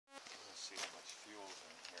fuels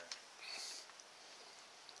in here.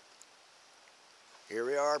 Here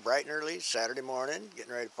we are, bright and early, Saturday morning,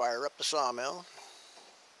 getting ready to fire up the sawmill.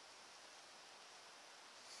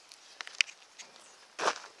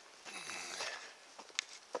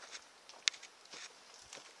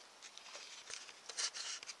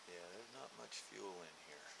 Yeah, there's not much fuel in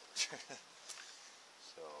here.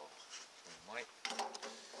 So we might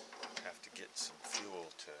have to get some fuel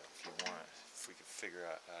to, if we could figure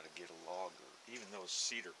out how to get a log, or even those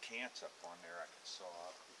cedar cants up on there I could saw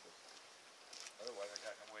up, because otherwise I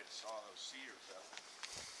got no way to saw those cedars up.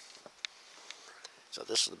 So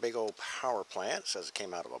this is the big old power plant. It says it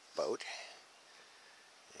came out of a boat.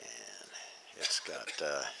 And it's got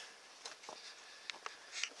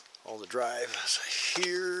all the drives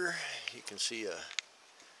here. You can see a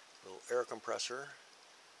little air compressor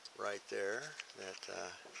right there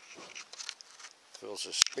that fills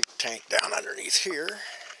this big tank down underneath here.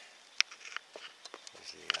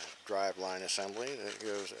 There's the drive line assembly that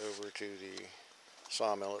goes over to the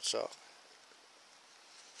sawmill itself.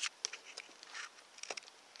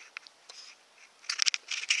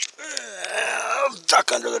 I'll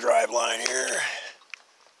duck under the drive line here.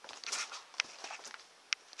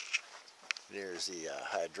 There's the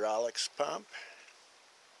hydraulics pump.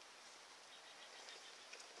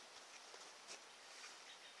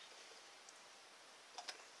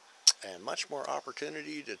 And much more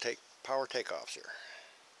opportunity to take power takeoffs here.